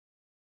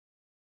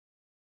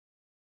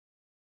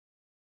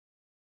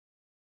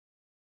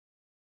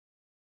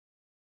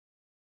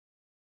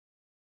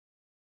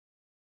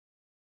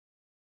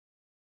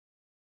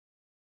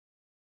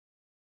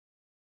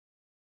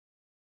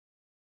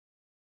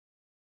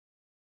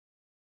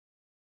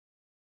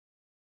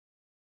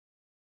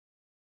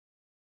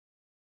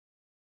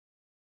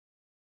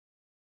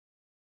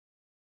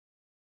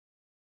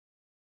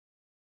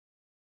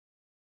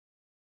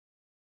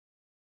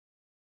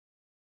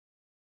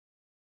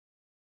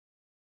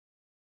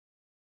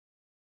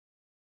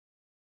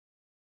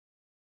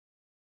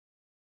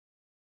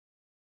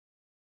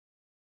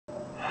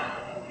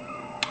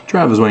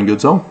Travis Wayne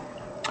Goodsell.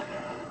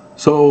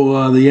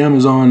 So the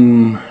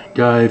Amazon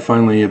guy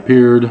finally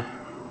appeared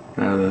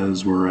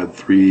as we're at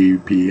 3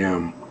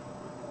 p.m.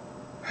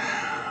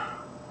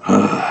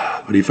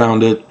 But he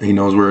found it, he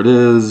knows where it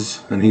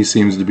is, and he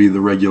seems to be the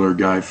regular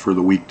guy for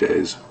the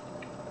weekdays.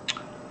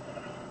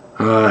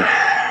 My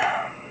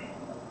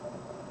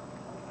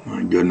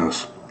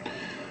goodness.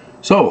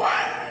 So,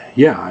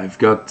 yeah, I've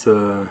got,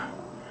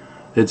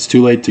 it's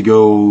too late to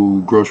go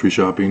grocery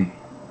shopping.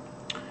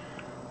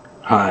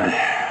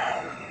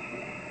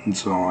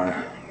 So, I'll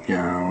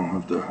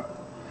have to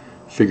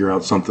figure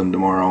out something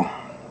tomorrow.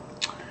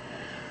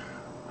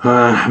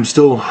 I'm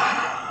still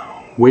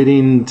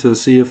waiting to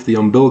see if the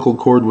umbilical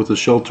cord with the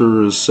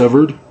shelter is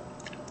severed,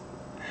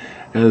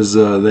 as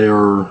they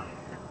are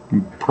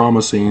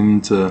promising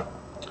to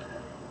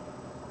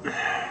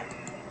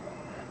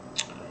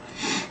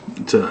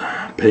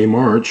pay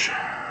March.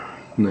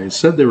 And they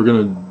said they were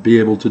going to be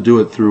able to do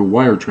it through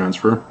wire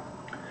transfer,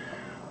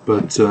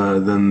 but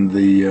then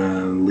the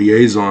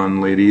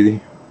liaison lady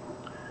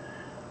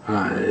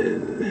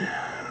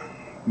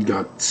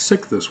got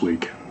sick this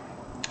week.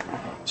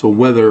 So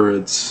whether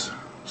it's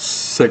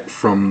sick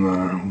from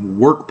the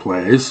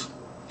workplace,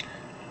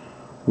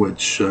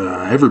 which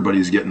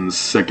everybody's getting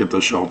sick at the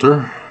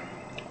shelter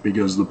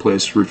because the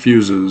place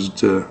refuses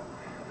to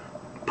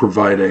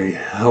provide a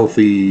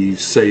healthy,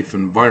 safe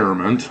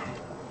environment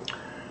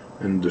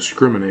and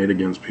discriminate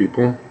against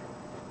people.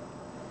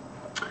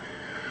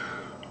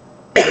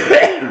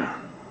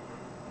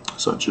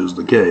 Such is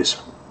the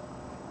case.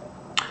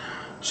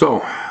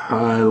 So,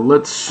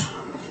 let's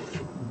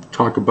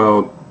talk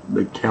about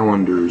the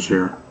calendars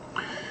here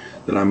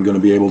that I'm going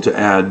to be able to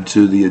add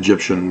to the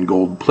Egyptian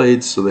gold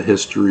plates of the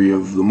history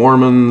of the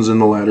Mormons in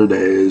the latter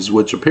days,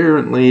 which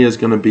apparently is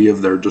going to be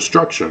of their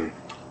destruction,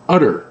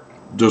 utter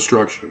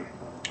destruction.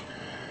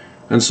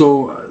 And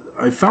so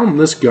I found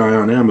this guy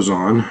on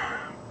Amazon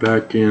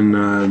back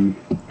in,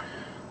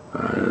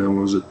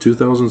 was it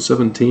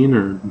 2017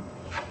 or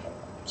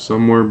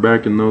somewhere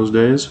back in those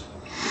days?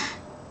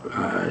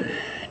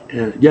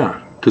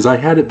 Yeah, because I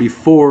had it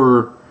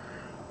before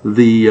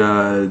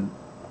the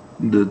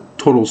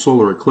total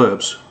solar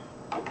eclipse,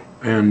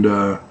 and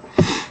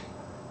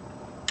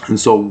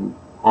so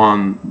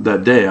on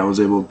that day I was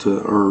able to,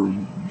 or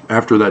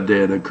after that day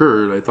had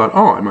occurred, I thought,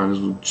 oh, I might as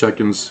well check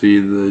and see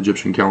the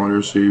Egyptian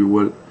calendar, see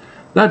what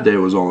that day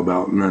was all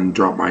about, and then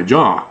drop my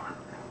jaw.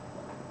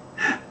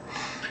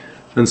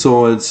 And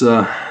so it's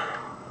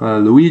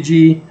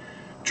Luigi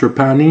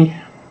Trapani,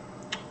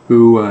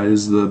 who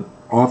is the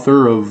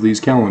author of these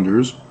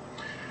calendars,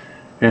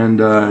 and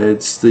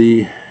it's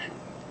the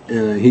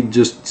he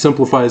just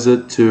simplifies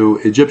it to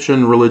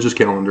Egyptian religious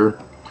calendar.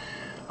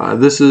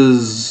 This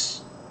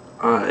is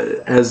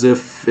as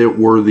if it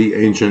were the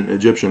ancient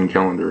Egyptian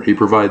calendar. He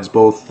provides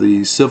both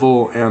the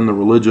civil and the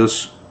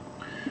religious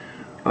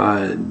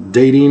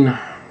dating,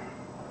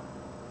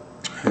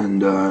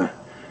 and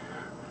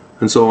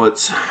so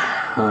it's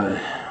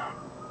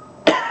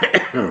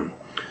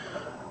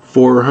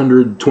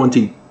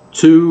 422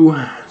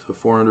 to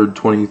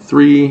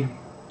 423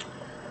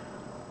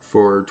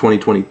 for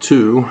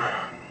 2022.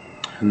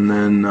 And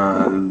then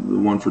the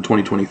one for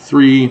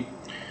 2023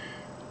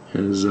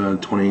 is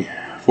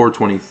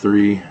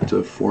 423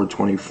 to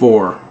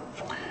 424,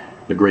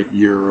 the great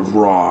year of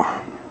Ra,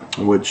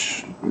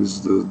 which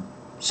is the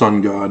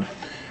sun god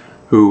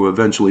who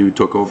eventually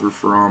took over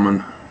for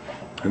Amun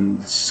and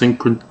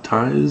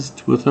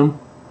syncretized with him,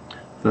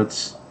 if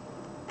that's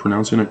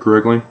pronouncing it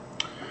correctly,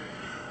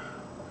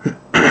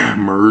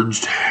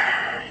 merged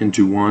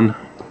into one.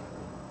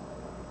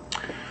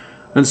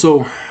 And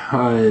so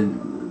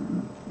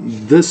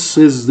this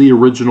is the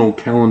original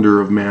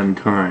calendar of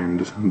mankind,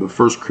 the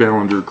first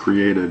calendar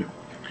created,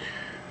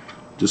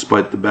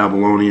 despite the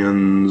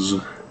Babylonians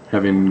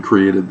having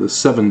created the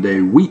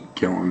 7-day week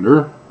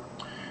calendar.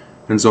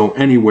 And so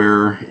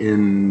anywhere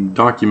in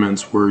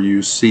documents where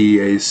you see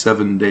a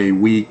 7-day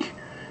week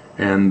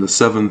and the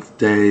 7th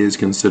day is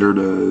considered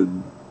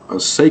a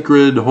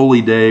sacred,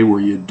 holy day where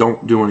you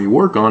don't do any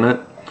work on it,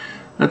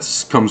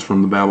 that comes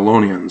from the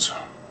Babylonians.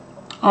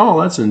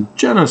 Oh, that's in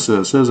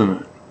Genesis, isn't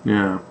it?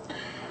 Yeah.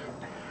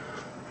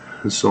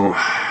 And so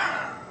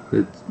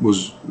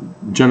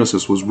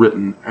Genesis was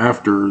written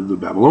after the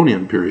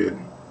Babylonian period,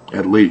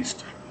 at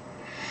least.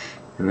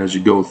 And as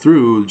you go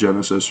through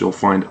Genesis, you'll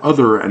find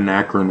other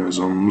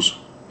anachronisms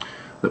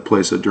that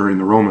place it during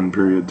the Roman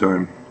period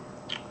time,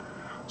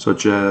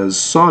 such as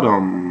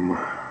Sodom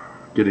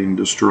getting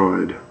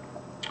destroyed.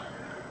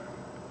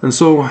 And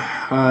so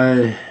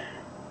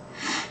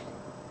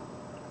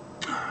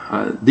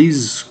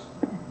these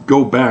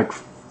go back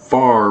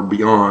far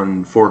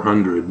beyond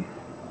 400.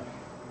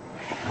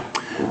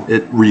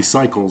 It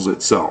recycles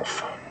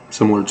itself,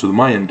 similar to the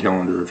Mayan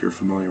calendar, if you're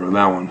familiar with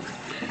that one.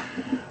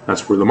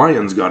 That's where the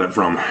Mayans got it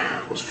from.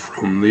 It was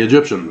from the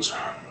Egyptians.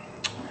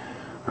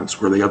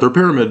 That's where they got their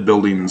pyramid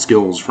building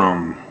skills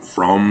from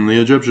the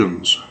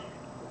Egyptians.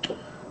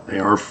 They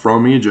are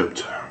from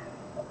Egypt.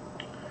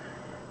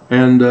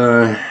 And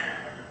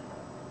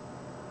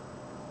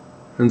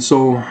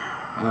so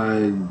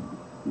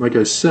like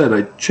I said,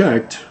 I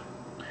checked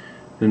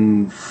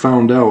and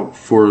found out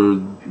for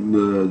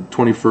the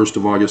 21st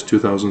of August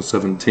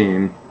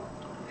 2017,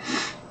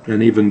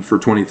 and even for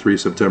 23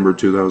 September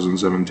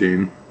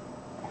 2017,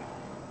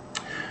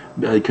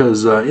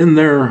 because in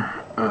their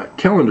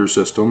calendar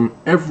system,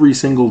 every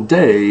single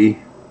day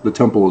the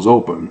temple is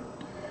open.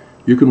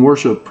 You can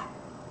worship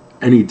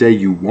any day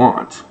you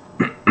want,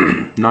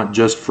 not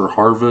just for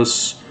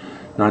harvests,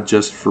 not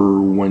just for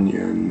when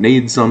you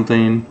need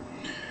something.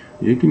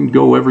 You can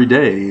go every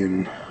day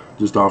and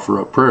just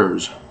offer up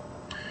prayers.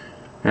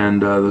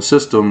 And the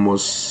system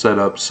was set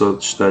up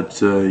such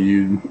that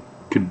you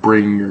could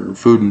bring your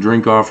food and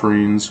drink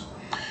offerings,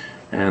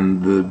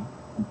 and the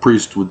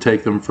priest would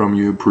take them from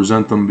you,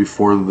 present them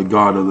before the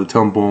god of the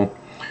temple.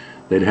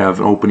 They'd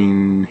have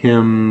opening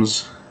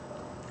hymns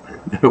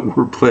that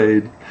were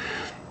played,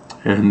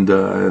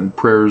 and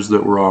prayers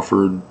that were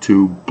offered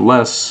to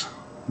bless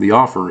the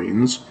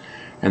offerings,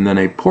 and then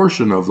a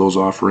portion of those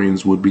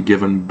offerings would be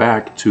given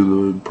back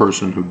to the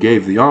person who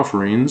gave the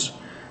offerings,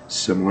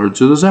 similar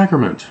to the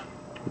sacrament,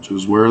 which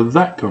is where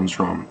that comes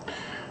from.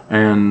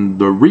 And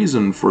the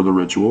reason for the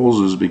rituals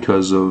is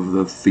because of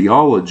the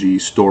theology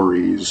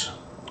stories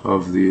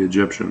of the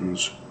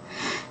Egyptians,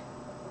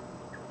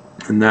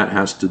 and that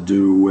has to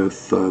do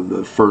with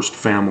the first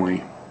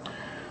family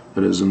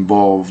that is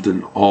involved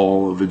in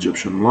all of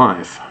Egyptian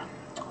life,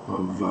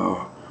 of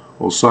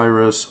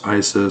Osiris,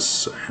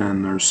 Isis,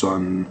 and their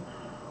son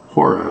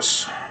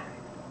Horus.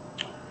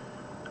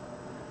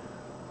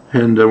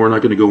 And we're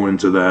not going to go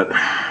into that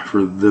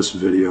for this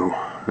video,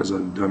 as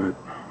I've done it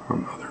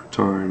on other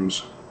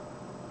times.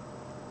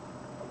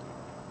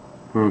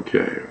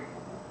 Okay,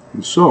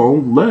 and so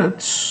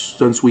let's,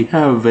 since we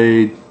have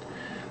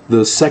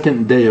the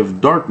second day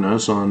of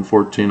darkness on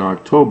 14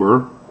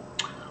 October,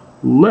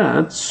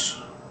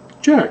 let's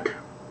check.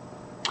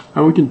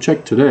 Now we can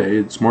check today.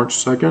 It's March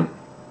 2nd.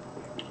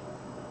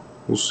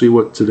 We'll see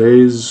what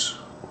today's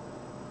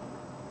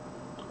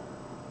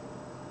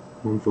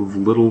month of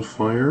little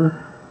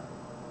fire.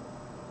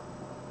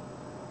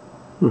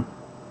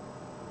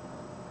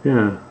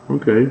 Yeah,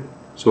 okay.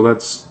 So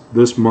that's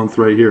this month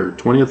right here,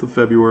 20th of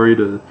February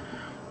to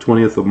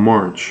 20th of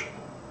March.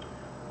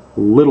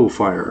 Little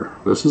fire.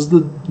 This is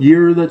the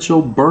year that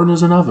shall burn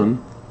as an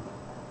oven.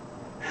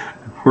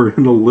 We're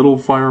in a little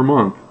fire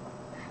month.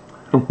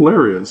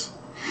 Hilarious.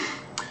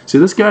 See,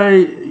 this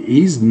guy,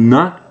 he's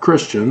not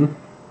Christian.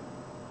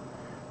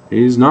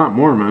 He's not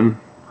Mormon.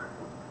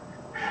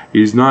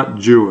 He's not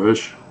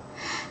Jewish.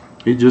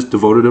 He just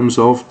devoted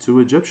himself to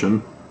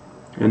Egyptian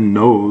and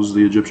knows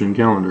the Egyptian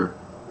calendar.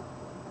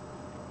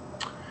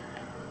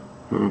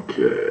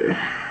 Okay.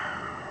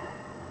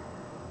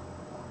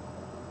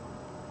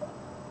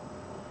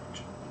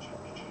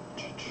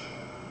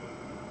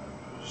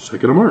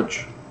 Second of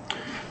March.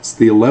 It's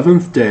the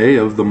 11th day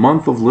of the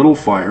month of little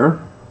fire.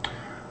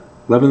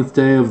 11th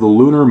day of the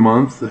lunar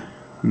month.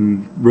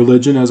 In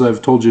religion, as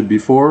I've told you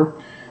before,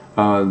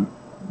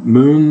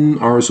 moon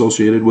are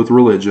associated with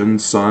religion,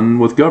 sun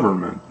with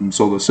government. And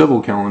so the civil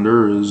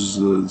calendar is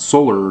the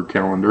solar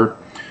calendar,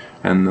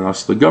 and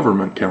thus the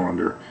government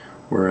calendar.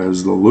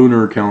 Whereas the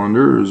lunar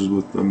calendar is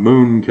with the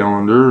moon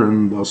calendar,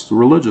 and thus the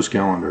religious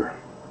calendar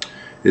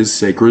is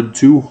sacred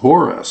to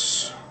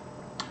Horus.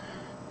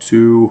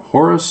 To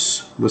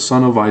Horus, the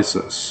son of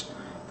Isis,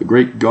 the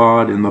great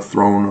god in the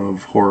throne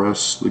of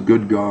Horus, the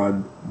good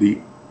god, the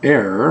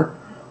heir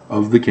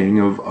of the king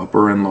of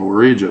Upper and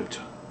Lower Egypt,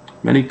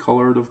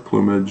 many-colored of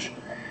plumage,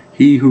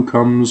 he who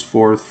comes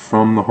forth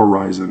from the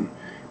horizon.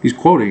 He's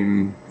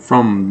quoting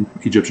from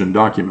Egyptian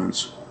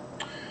documents.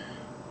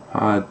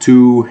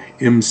 To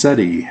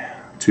Imseti,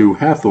 to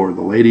Hathor,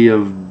 the lady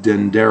of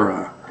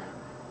Dendera,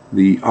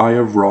 the Eye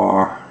of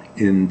Ra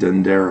in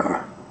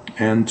Dendera,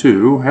 and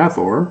to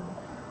Hathor,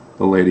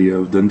 the lady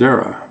of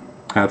Dendera.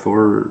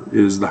 Hathor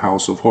is the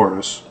house of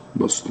Horus,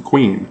 thus the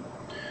queen.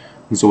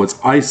 And so it's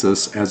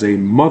Isis as a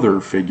mother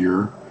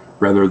figure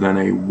rather than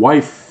a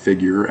wife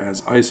figure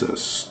as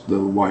Isis, the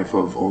wife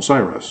of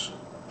Osiris.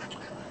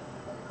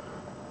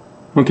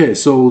 Okay,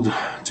 so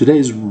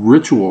today's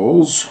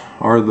rituals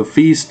are the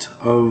Feast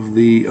of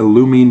the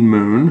Illumine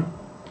Moon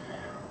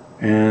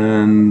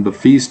and the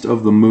Feast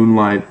of the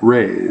Moonlight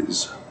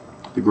Rays.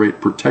 The Great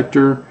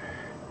Protector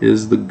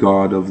is the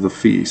god of the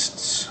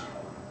feasts.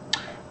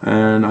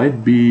 And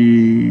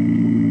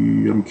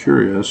I'm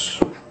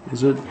curious,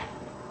 is it,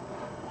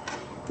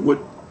 what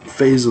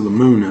phase of the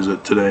moon is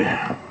it today?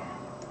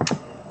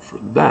 For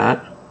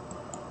that,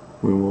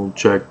 we will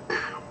check.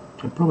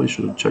 I probably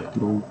should have checked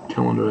the old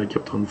calendar I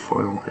kept on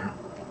file here,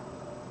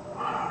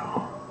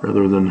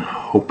 rather than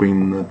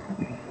hoping that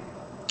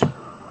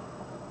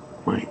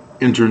my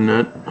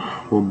internet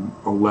will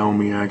allow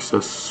me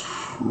access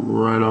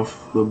right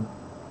off the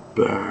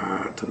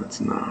bat, and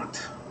it's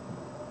not.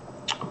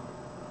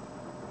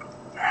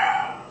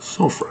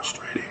 So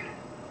frustrating.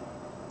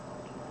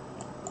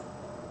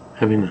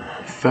 Having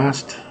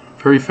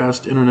very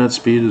fast internet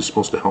speed is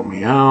supposed to help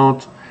me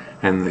out.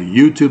 And the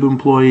YouTube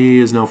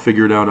employee has now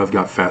figured out I've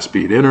got fast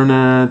speed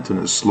internet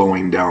and is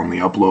slowing down the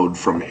upload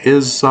from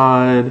his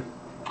side.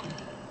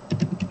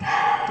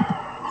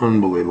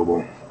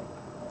 Unbelievable.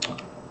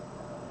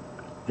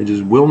 They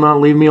just will not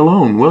leave me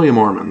alone, will you,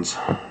 Mormons?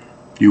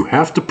 You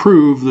have to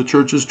prove the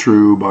church is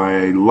true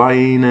by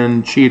lying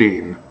and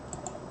cheating.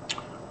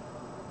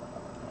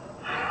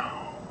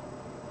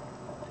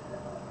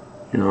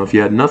 You know, if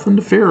you had nothing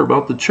to fear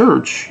about the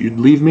church, you'd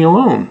leave me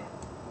alone.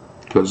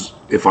 Because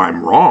if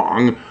I'm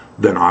wrong,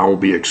 then I'll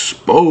be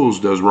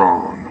exposed as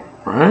wrong,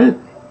 right?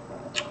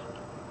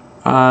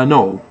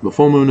 No, the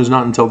full moon is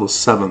not until the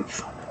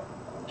 7th.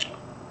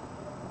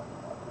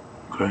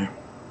 Okay.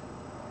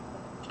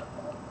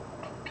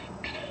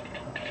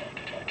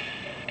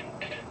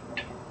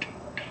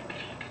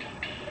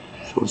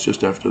 So it's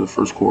just after the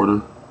first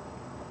quarter,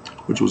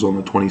 which was on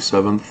the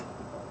 27th.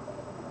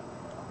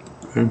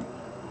 Okay.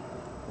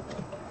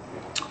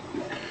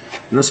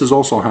 And this is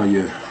also how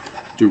you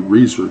do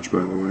research, by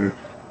the way,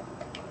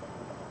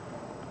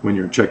 when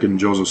you're checking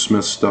Joseph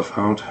Smith's stuff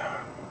out.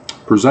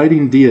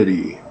 Presiding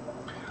deity,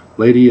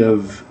 Lady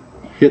of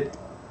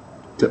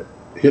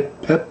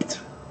Nebt-Hiptept,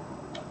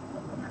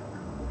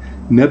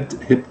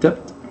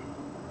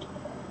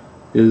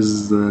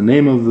 is the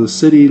name of the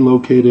city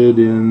located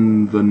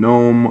in the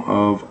nome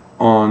of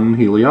On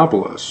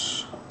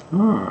Heliopolis.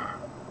 Ah.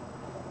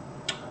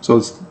 So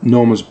it's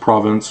nome is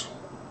province.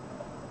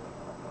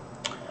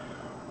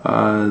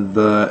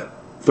 The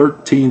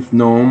 13th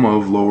nome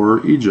of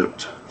Lower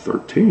Egypt.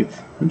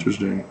 13th.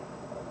 Interesting.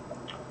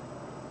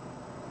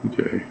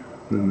 Okay.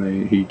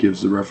 Then he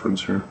gives the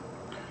reference here.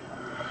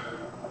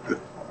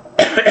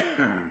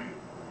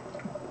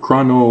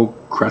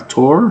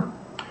 Chronocrator,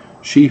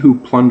 she who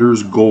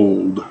plunders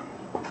gold.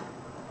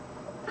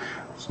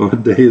 So the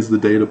day is the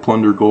day to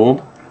plunder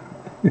gold.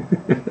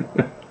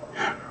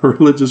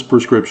 Religious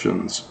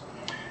prescriptions.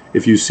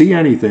 If you see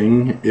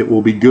anything, it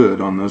will be good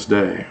on this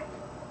day.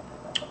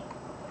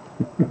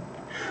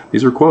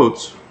 These are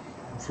quotes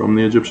from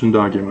the Egyptian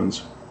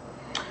documents.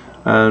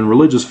 And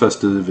religious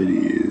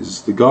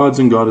festivities. The gods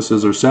and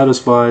goddesses are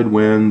satisfied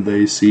when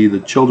they see the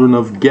children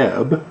of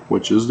Geb,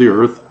 which is the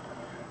earth,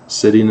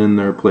 sitting in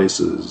their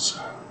places.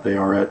 They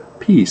are at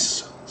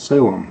peace.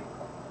 Salem.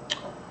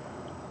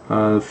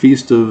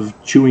 Feast of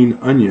chewing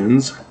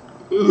onions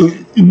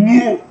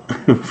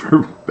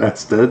for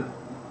Bastet.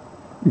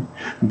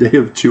 Day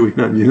of chewing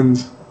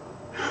onions.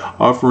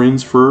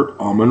 Offerings for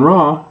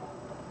Amun-Ra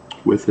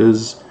with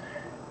his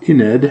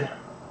Ined.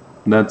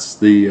 That's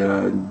the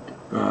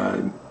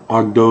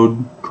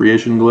Ogdod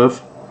creation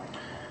glyph.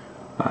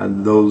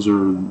 Those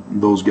are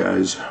those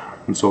guys.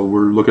 And so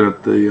we're looking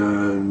at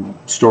the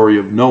story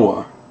of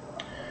Noah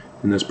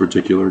in this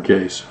particular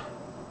case.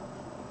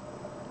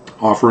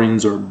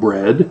 Offerings are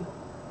bread,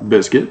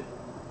 biscuit,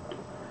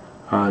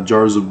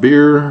 jars of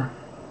beer,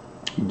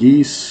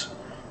 geese,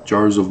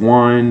 jars of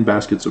wine,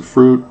 baskets of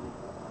fruit,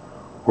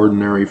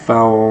 ordinary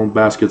fowl,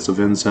 baskets of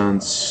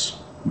incense,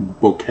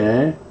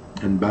 bouquet,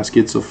 and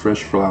baskets of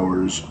fresh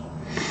flowers.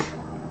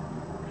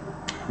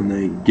 And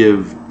they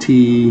give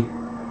T.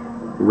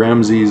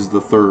 Ramses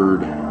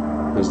III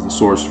as the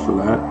source for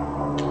that.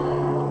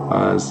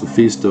 As the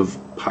Feast of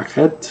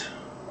Pakhet,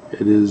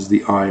 it is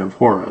the Eye of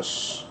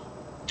Horus.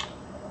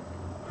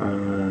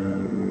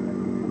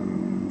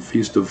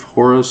 Feast of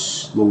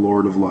Horus, the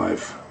Lord of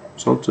Life.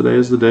 So today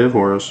is the day of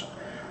Horus.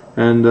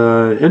 And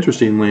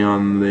interestingly,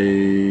 on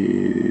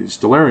the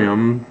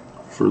stellarium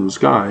for the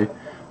sky,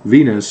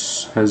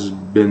 Venus has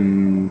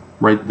been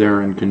right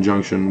there in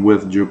conjunction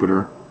with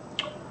Jupiter.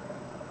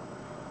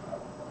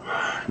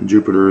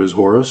 Jupiter is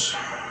Horus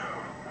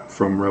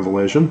from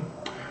Revelation.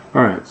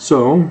 Alright,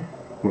 so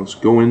let's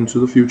go into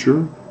the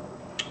future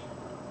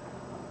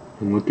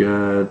and look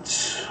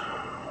at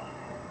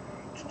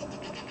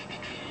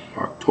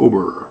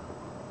October,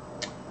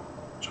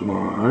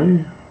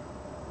 July,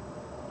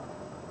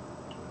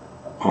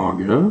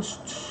 August,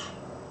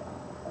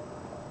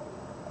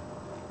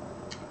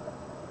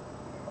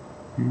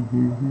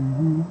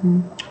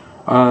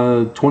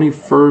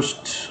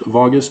 21st of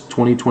August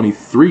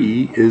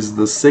 2023 is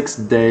the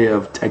 6th day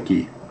of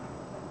Teki.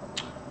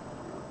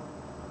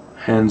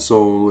 And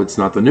so it's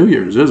not the New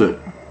Year's, is it?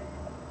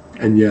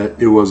 And yet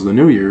it was the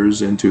New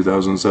Year's in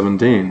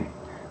 2017.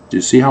 Do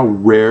you see how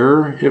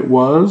rare it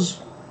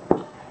was?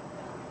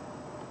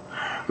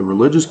 The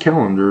religious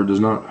calendar does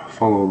not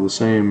follow the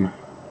same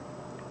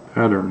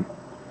pattern.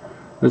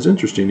 That's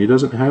interesting. He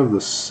doesn't have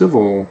the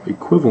civil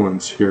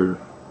equivalence here.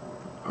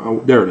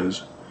 Oh, there it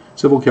is.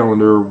 Civil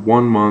calendar,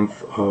 1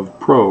 month of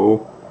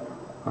Pro,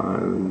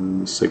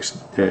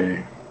 6th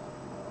day.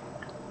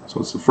 So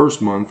it's the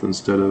first month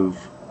instead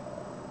of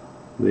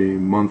the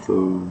month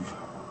of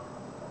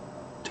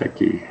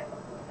Teki.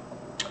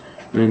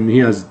 And he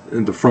has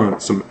in the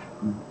front some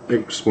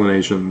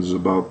explanations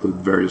about the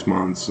various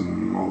months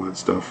and all that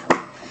stuff,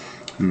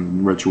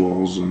 and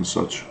rituals and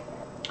such.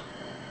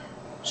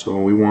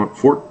 So we want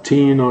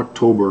 14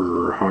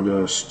 October,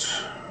 August,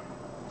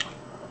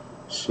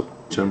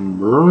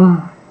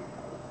 September,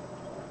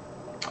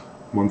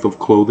 month of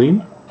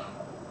clothing,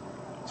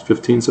 It's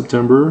 15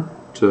 September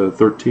to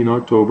 13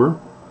 October.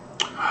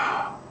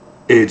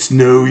 It's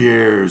New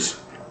Year's.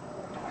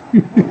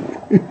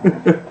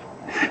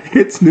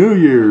 It's New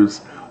Year's.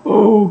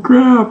 Oh,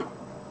 crap.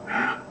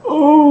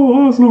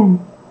 Oh,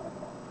 awesome.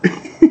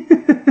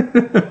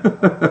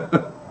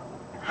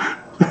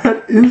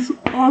 That is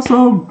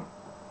awesome.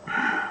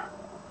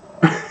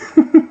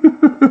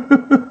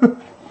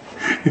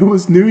 It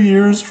was New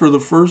Year's for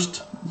the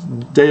first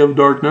day of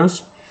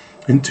darkness.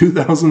 In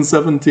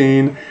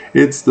 2017,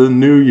 it's the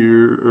New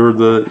Year, or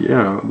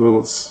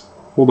let's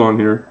hold on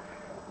here.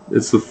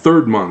 It's the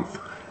third month.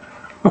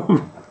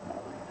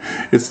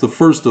 It's the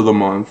first of the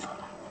month,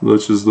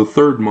 which is the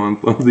third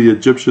month of the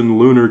Egyptian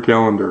lunar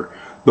calendar,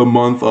 the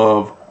month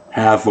of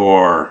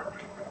Hathor.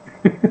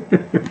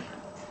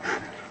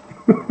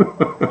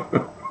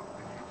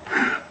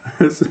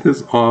 This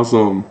is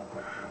awesome.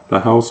 The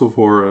House of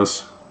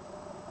Horus.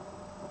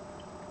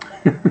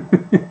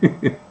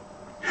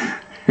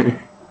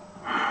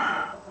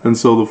 And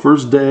so the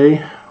first day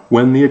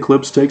when the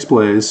eclipse takes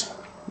place,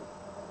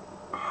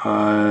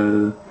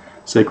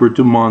 sacred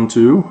to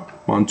Montu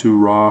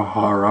Ra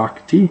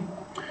Harakti,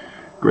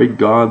 great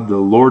God, the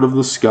Lord of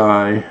the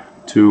sky,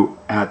 to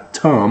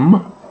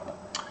Atum,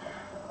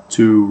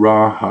 to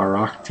Ra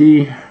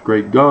Harakti,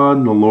 great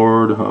God, the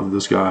Lord of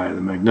the sky,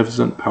 the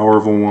magnificent,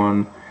 powerful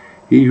one,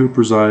 he who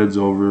presides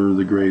over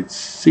the great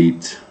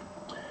seat,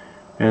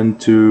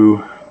 and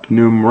to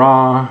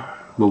Numra,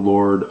 the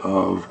Lord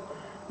of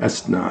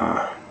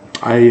Esna.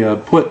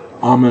 I put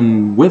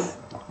Amun with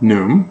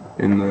Num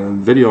in the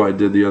video I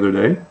did the other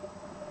day,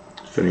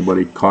 if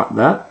anybody caught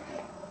that.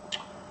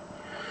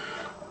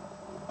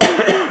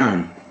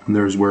 And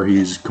there's where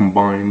he's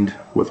combined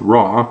with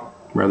Ra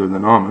rather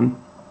than Amun.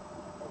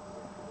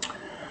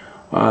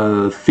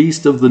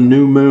 Feast of the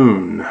New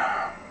Moon,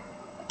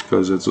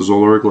 because it's a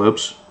solar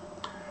eclipse,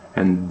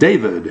 and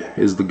David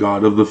is the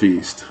god of the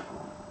feast.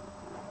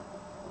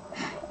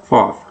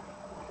 Thoth.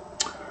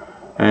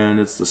 And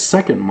it's the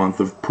second month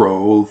of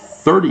Pro,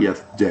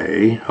 30th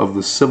day of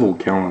the civil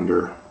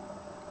calendar.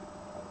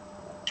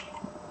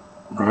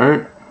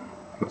 Right?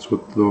 That's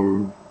what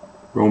the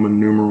Roman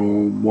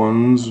numeral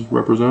ones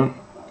represent.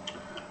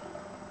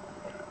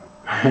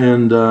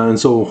 And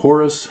so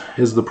Horus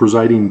is the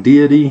presiding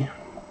deity.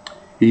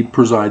 He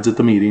presides at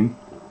the meeting.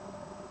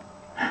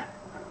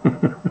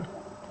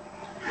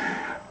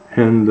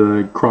 And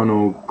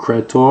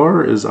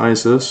Chronocrator is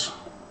Isis,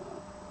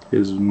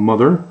 his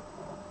mother.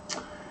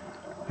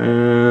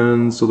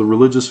 And so the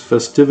religious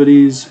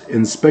festivities,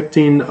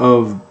 inspecting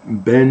of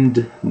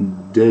Ben-Dejdit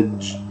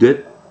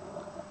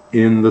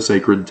in the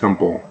sacred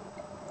temple.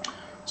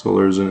 So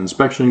there's an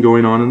inspection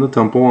going on in the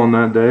temple on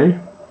that day.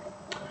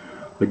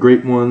 The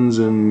great ones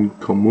in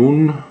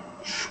Kamun,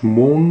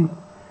 Shmon,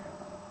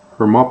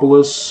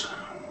 Hermopolis,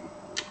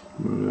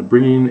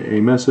 bringing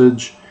a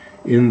message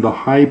in the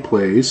high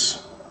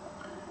place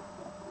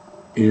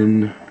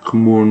in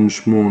Kamun,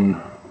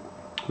 Shmon,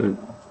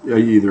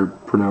 either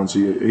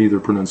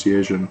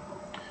pronunciation.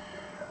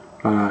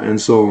 And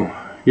so,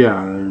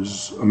 yeah,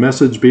 there's a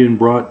message being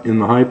brought in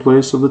the high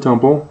place of the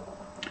temple,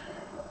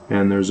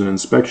 and there's an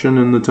inspection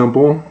in the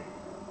temple,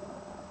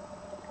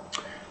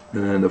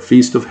 and a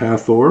feast of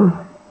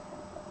Hathor,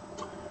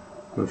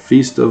 a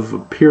feast of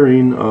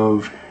appearing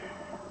of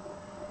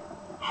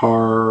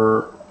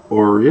Har-Orius,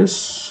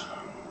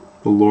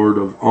 the Lord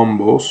of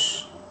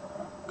Ombos,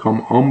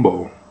 come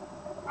Ombo,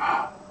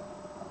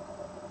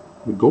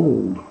 the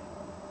gold.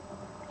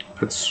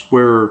 That's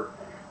where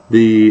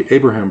the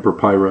Abraham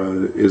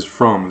papyra is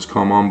from, is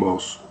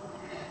Kamambos.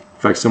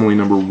 Facsimile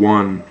number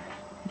 1.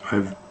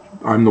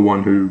 I'm the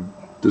one who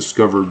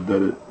discovered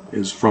that it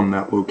is from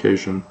that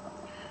location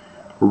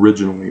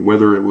originally.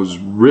 Whether it was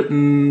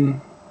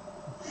written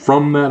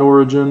from that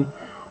origin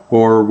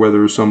or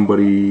whether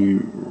somebody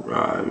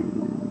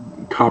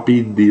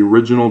copied the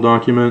original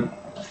document,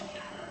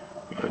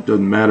 it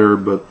doesn't matter,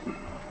 but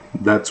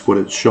that's what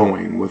it's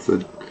showing with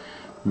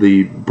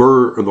the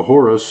bird or the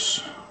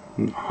Horus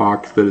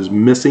hawk that is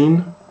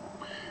missing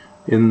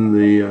in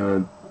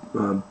the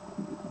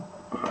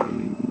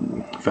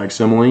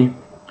facsimile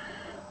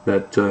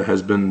that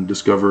has been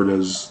discovered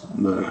as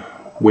the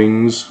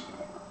wings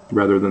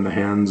rather than the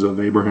hands of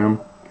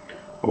Abraham,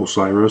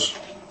 Osiris,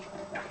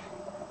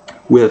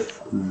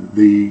 with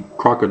the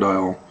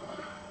crocodile,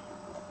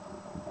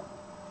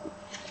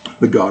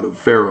 the god of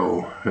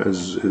Pharaoh,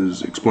 as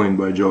is explained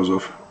by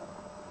Joseph.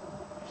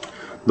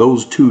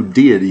 Those two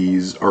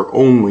deities are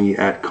only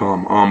at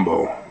Kam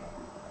Ombo.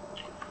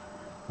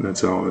 And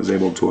that's how I was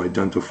able to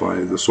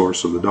identify the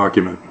source of the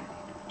document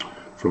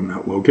from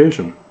that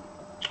location.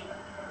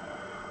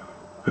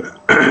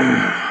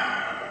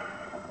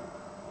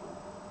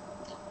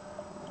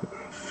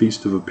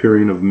 Feast of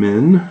Appearing of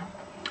Min.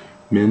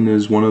 Min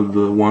is one of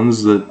the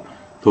ones that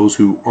those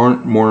who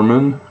aren't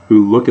Mormon,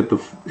 who look at the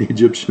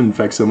Egyptian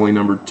facsimile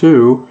number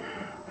 2,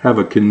 have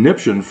a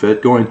conniption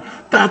fit going,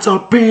 "That's a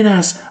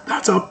penis!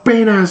 That's a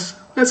penis!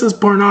 This is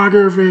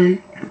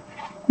pornography!"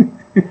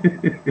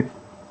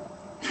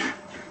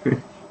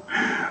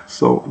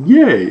 So,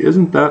 yay!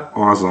 Isn't that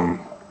awesome?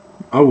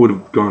 I would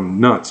have gone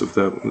nuts if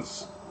that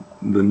was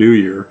the new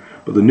year.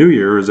 But the new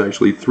year is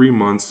actually 3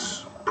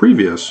 months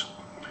previous.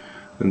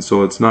 And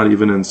so it's not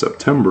even in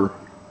September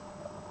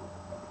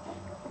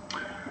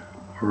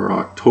or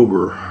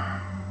October.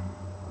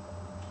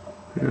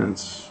 Yeah,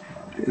 it's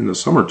in the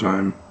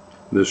summertime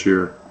this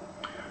year.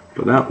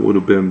 But that would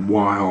have been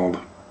wild.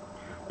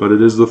 But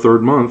it is the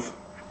third month.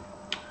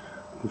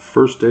 The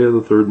first day of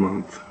the third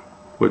month.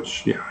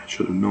 Which, yeah, I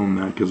should have known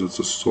that because it's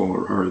a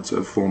it's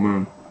a full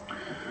moon.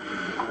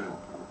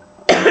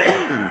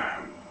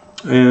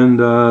 And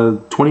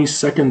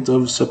 22nd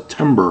of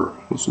September.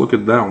 Let's look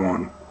at that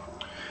one.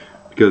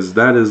 Because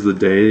that is the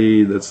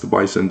day, that's the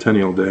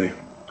Bicentennial Day.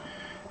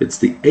 It's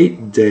the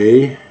 8th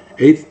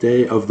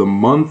day of the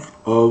month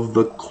of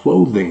the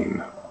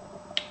clothing.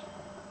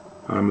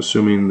 I'm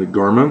assuming the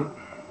garment,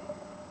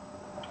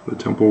 the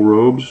temple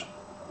robes,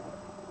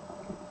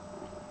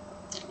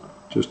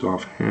 just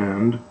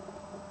offhand.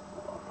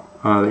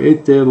 The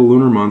 8th day of the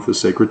lunar month is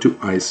sacred to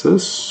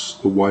Isis,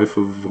 the wife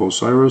of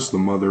Osiris, the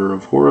mother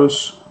of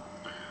Horus.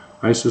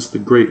 Isis the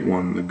Great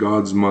One, the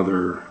god's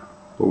mother,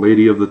 the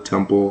lady of the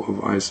temple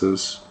of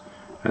Isis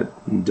at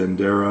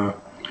Dendera.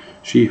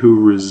 She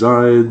who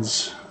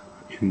resides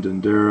in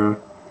Dendera.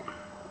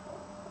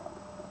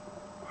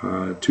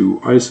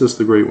 To Isis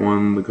the Great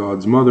One, the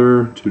god's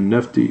mother. To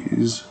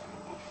Nephthys.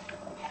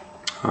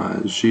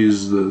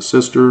 She's the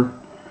sister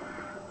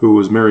who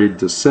was married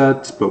to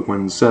Set, but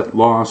when Set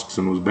lost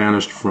and was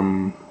banished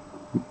from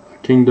the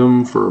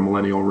kingdom for a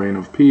millennial reign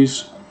of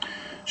peace,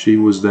 she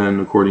was then,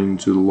 according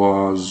to the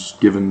laws,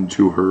 given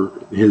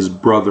to his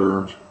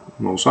brother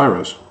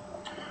Osiris,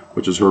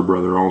 which is her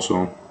brother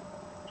also,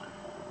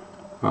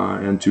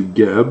 and to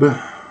Geb,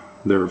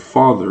 their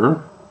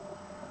father,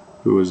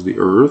 who is the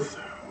earth,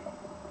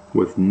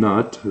 with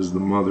Nut as the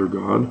mother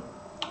god,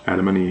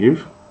 Adam and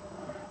Eve.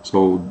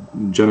 So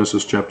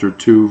Genesis chapter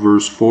 2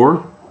 verse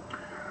 4,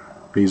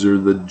 these are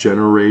the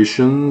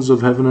generations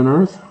of heaven and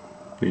earth.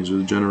 These are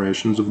the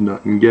generations of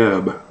Nut and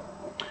Geb.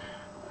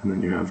 And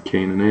then you have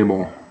Cain and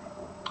Abel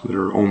that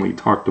are only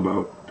talked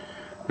about.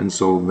 And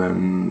so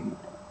then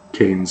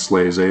Cain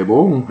slays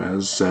Abel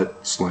as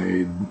Set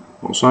slayed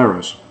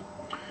Osiris.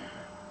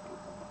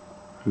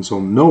 And so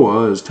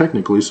Noah is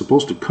technically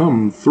supposed to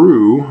come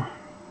through,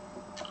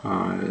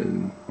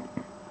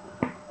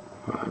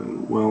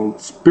 well,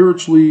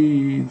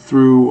 spiritually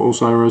through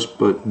Osiris,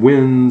 but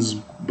wins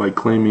by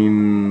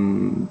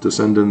claiming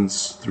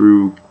descendants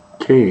through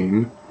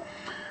Cain.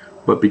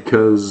 But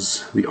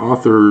because the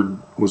author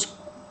was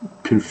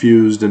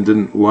confused and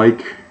didn't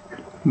like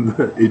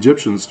the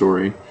Egyptian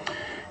story,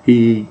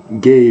 he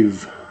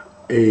gave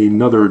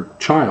another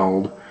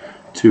child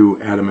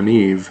to Adam and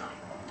Eve,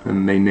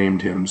 and they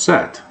named him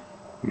Set.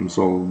 And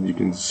so you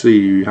can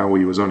see how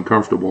he was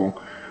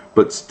uncomfortable,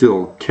 but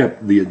still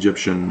kept the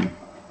Egyptian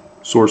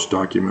source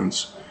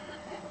documents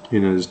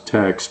in his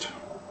text.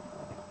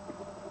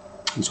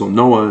 And so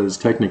Noah is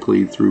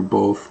technically through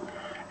both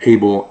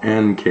Abel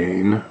and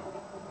Cain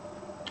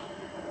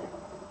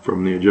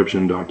from the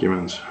Egyptian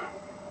documents.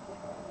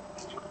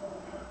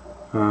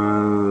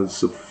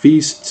 It's a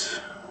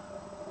feast.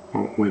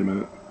 Oh, wait a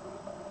minute.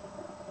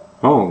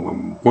 Oh,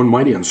 one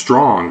mighty and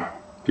strong.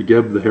 To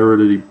Geb, the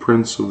hereditary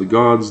prince of the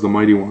gods, the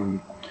mighty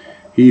one.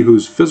 He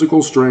whose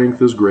physical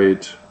strength is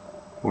great.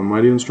 One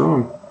mighty and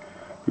strong.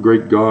 The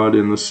great god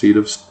in the seat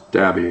of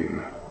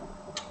stabbing.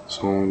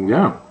 So,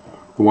 yeah.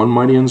 The one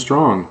mighty and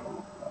strong.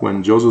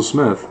 When Joseph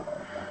Smith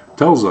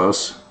tells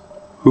us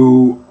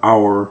who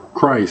our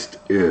Christ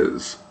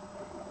is.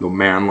 The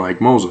man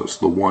like Moses,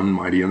 the one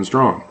mighty and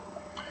strong.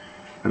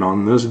 And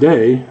on this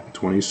day,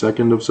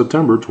 22nd of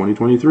September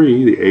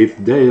 2023, the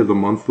 8th day of the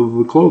month of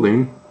the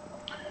clothing,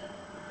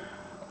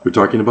 we're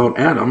talking about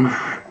Adam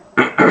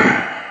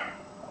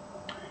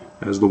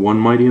as the one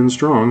mighty and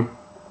strong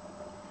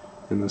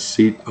in the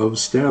seat of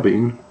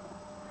stabbing.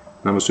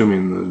 And I'm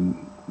assuming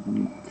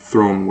the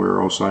throne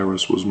where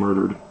Osiris was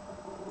murdered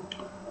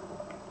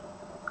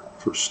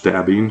for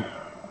stabbing,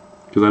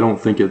 because I don't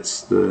think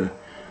it's the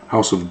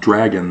House of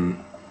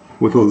Dragon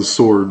with those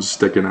swords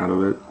sticking out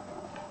of it.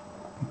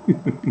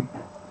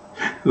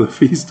 The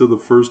feast of the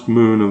first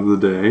moon of the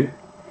day.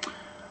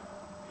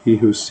 He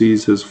who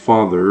sees his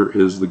father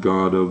is the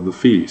god of the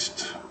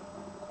feast.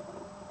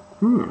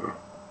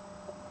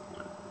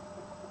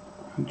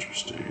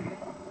 Interesting.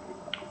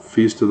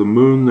 Feast of the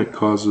moon that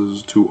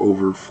causes to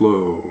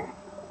overflow.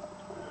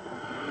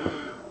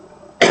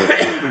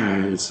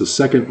 It's the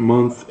second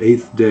month,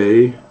 8th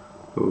day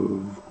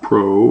of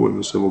Pro in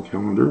the civil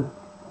calendar.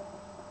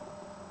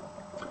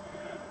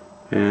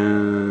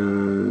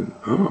 And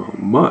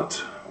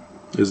Mut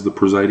is the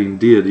presiding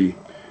deity,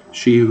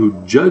 she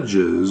who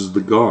judges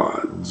the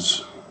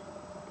gods.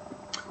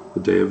 The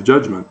day of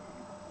judgment,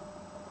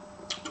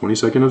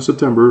 22nd of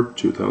September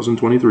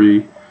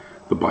 2023,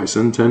 the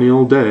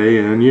Bicentennial Day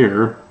and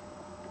year,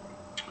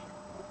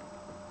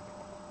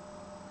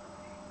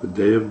 the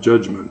day of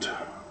judgment.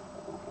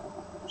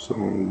 So,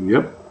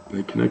 yep,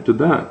 they connected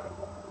that.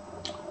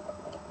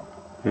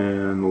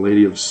 And the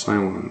Lady of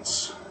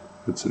Silence,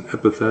 it's an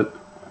epithet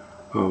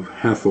of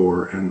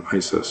Hathor and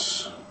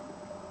Isis.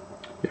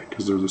 Yeah,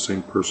 because they're the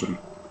same person.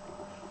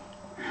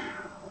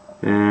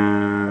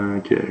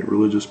 Okay,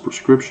 religious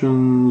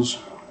prescriptions.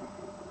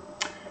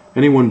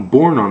 Anyone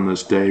born on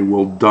this day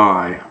will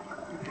die.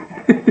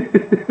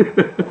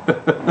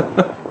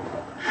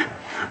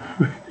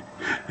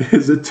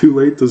 Is it too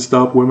late to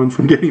stop women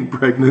from getting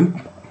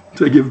pregnant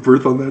to give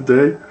birth on that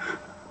day?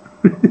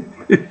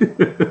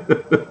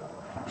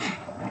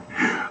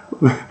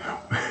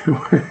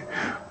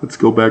 Let's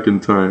go back in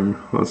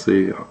time. Let's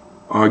see,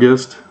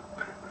 August,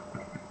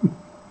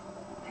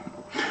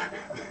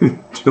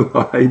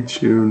 July,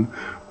 June,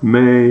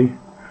 May,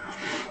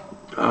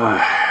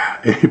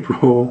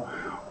 April,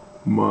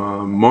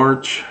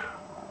 March,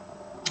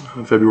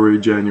 February,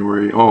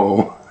 January,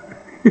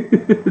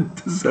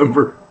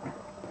 December.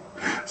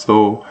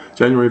 So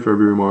January,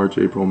 February, March,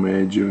 April,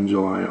 May, June,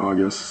 July,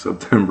 August,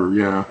 September.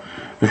 Yeah,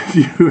 if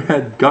you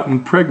had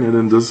gotten pregnant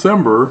in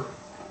December,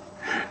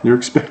 you're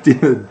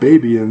expecting a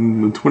baby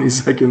in the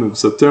 22nd of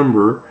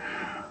September.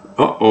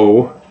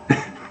 Uh-oh.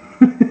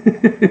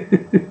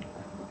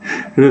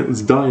 And it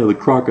was Dia the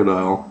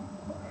crocodile,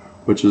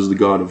 which is the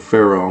god of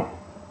Pharaoh.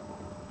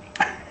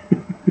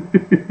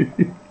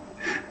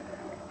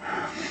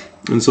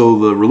 And so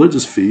the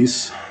religious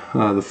feasts,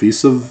 the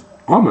feasts of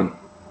Amun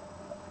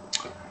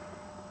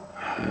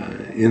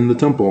in the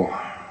temple,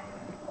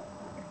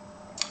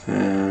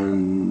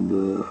 and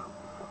the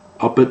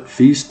Uppet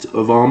feast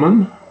of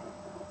Amun,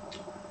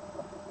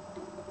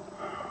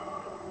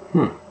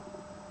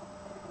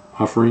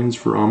 offerings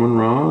for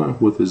Amun-Ra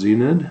with his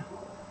Enid,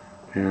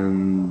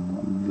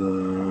 and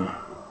the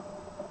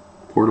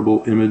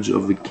portable image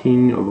of the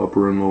king of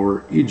Upper and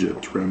Lower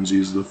Egypt,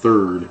 Ramses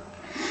III,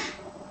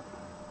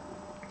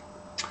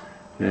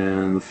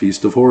 and the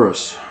feast of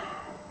Horus.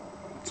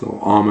 So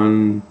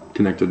Amun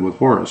connected with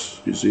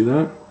Horus. You see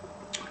that?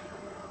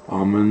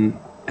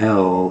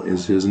 Amun-El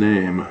is his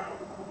name.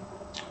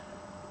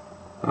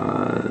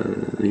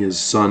 His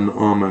son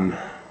Amun.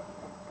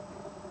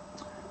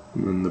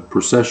 And then the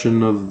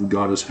procession of the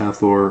goddess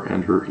Hathor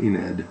and her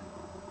Enid,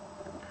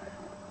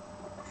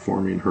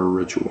 performing her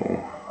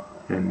ritual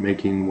and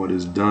making what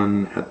is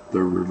done at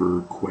the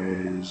river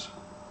quays.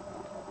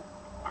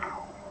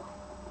 Wow.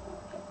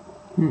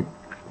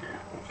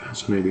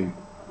 Fascinating.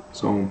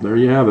 So there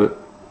you have it.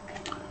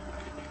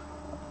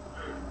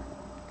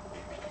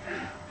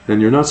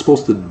 And you're not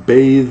supposed to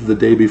bathe the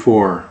day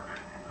before,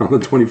 on the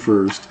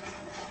 21st.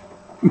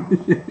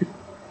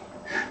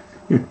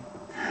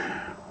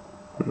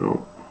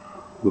 No.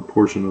 The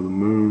portion of the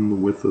moon, the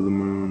width of the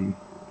moon.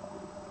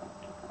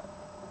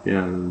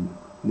 Yeah,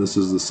 this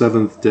is the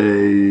 7th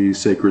day,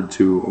 sacred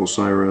to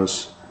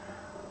Osiris.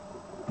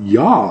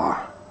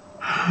 Yah.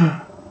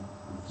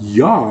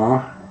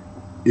 Yah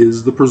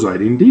is the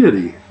presiding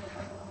deity.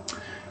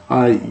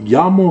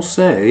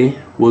 Yah-Moseh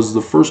was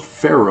the first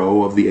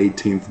pharaoh of the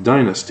 18th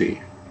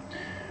dynasty.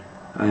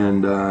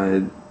 And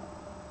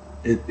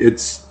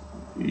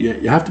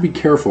you have to be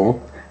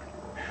careful,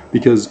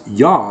 because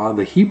Yah,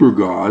 the Hebrew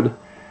god,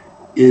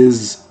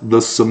 is the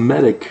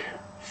Semitic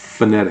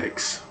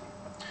phonetics.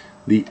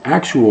 The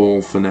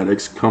actual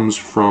phonetics comes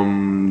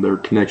from their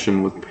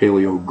connection with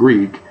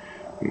Paleo-Greek,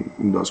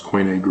 thus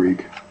Koine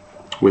Greek,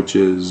 which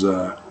is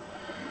Zah.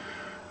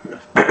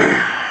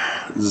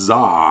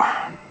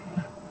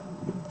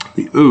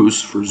 The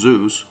us for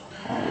Zeus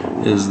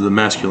is the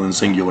masculine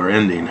singular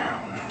ending,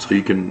 so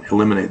you can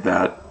eliminate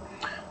that,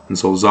 and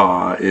so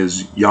Zah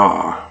is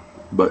Yah,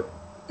 but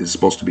is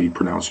supposed to be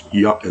pronounced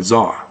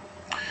Zah.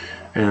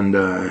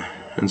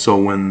 And so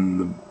when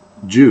the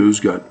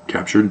Jews got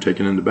captured and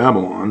taken into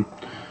Babylon,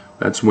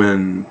 that's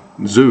when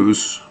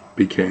Zeus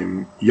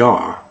became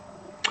Yah,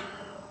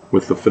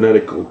 with the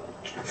phonetic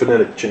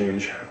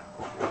change.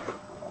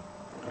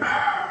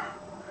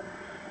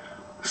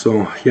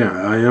 So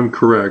yeah, I am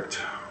correct.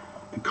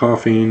 The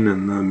coughing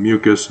and the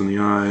mucus in the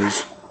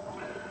eyes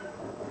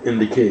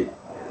indicate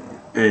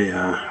a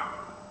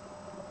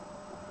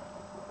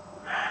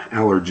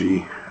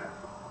allergy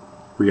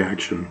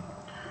reaction,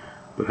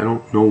 but I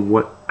don't know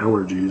what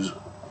allergies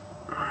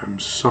I'm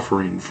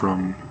suffering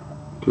from,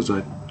 because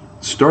I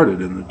started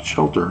in the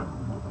shelter.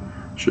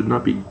 Should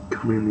not be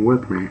coming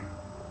with me,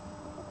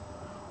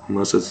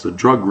 unless it's the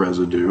drug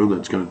residue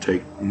that's going to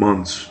take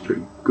months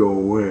to go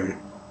away.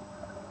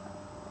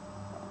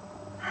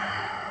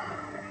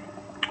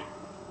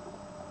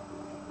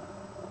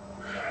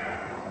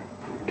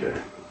 Okay,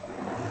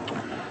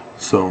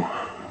 so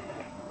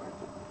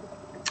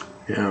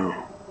yeah.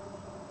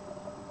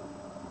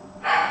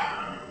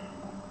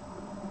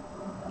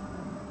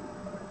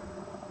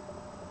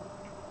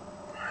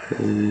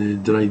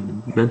 Did I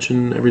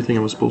mention everything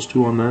I was supposed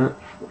to on that?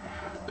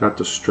 Got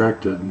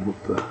distracted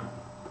with the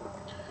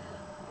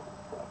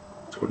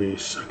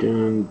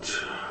 22nd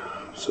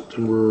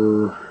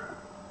September.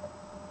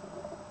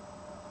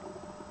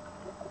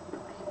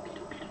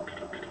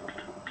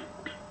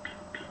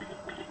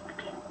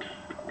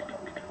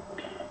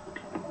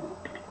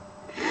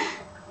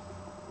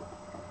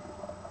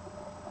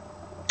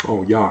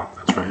 Oh yeah,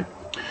 that's right.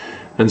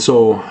 And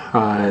so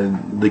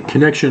the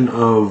connection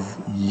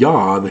of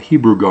Yah, the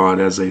Hebrew God,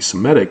 as a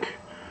Semitic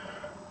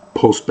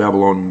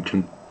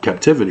post-Babylonian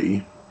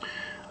captivity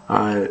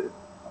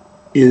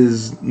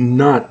is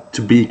not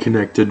to be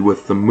connected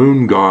with the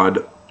moon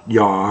god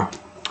Yah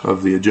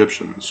of the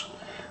Egyptians,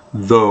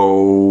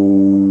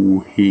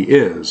 though he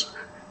is.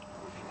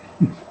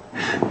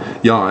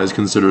 Yah is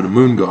considered a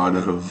moon god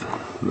of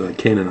the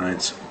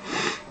Canaanites,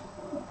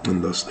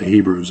 and thus the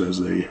Hebrews, as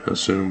they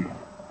assume.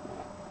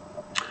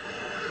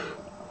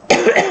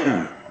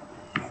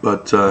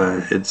 But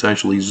it's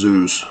actually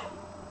Zeus.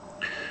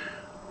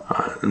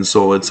 And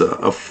so it's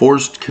a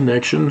forced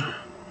connection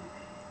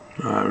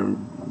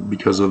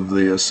because of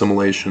the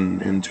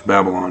assimilation into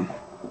Babylon.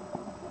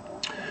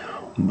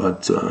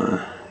 But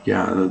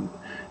yeah,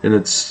 and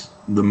it's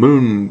the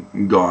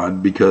moon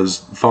god because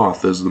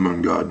Thoth is the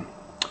moon god,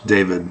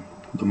 David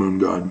the moon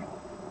god,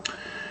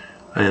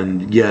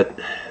 and yet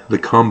the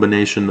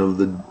combination of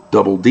the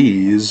double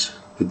D's,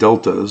 the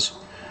deltas,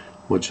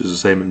 which is the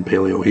same in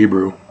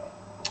Paleo-Hebrew,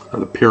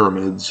 the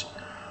pyramids,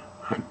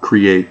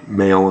 create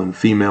male and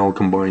female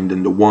combined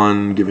into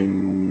one,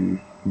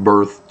 giving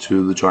birth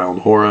to the child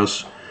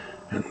Horus,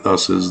 and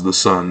thus is the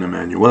sun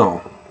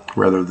Emmanuel,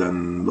 rather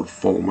than the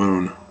full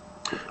moon.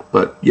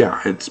 But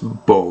yeah, it's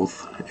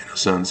both, in a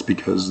sense,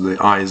 because the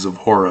eyes of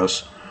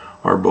Horus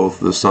are both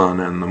the sun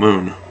and the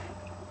moon,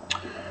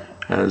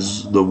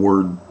 as the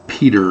word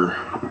Peter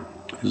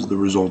is the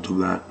result of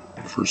that,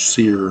 for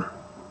seer.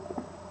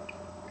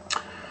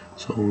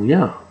 So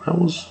yeah, that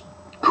was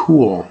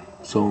cool.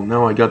 So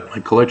now I got my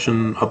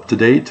collection up to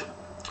date.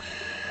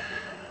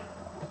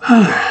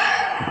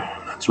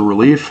 That's a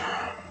relief.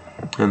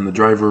 And the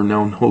driver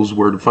now knows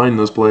where to find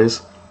this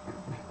place.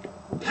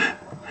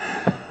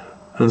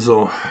 And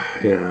so,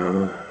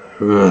 yeah.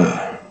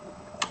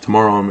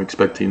 Tomorrow I'm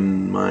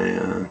expecting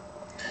my...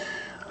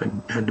 I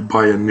had to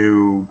buy a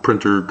new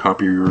printer,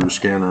 copier,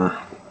 scanner.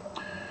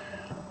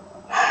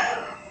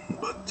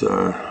 But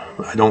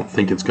I don't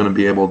think it's going to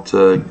be able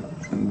to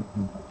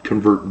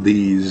convert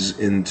these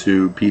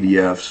into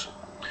PDFs.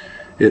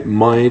 It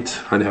might.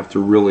 I'd have to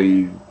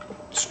really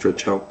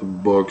stretch out the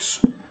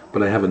books,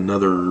 but I have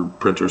another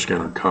printer,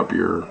 scanner,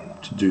 copier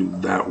to do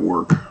that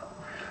work.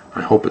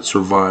 I hope it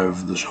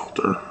survived the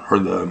shelter or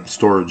the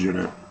storage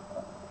unit.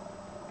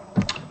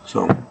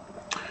 So,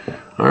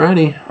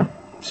 alrighty.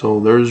 So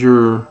there's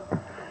your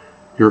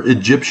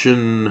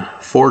Egyptian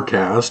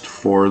forecast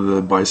for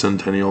the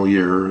bicentennial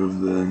year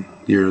of the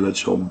year that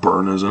shall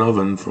burn as an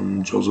oven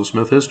from Joseph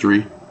Smith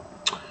history.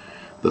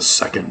 The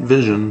second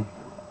vision.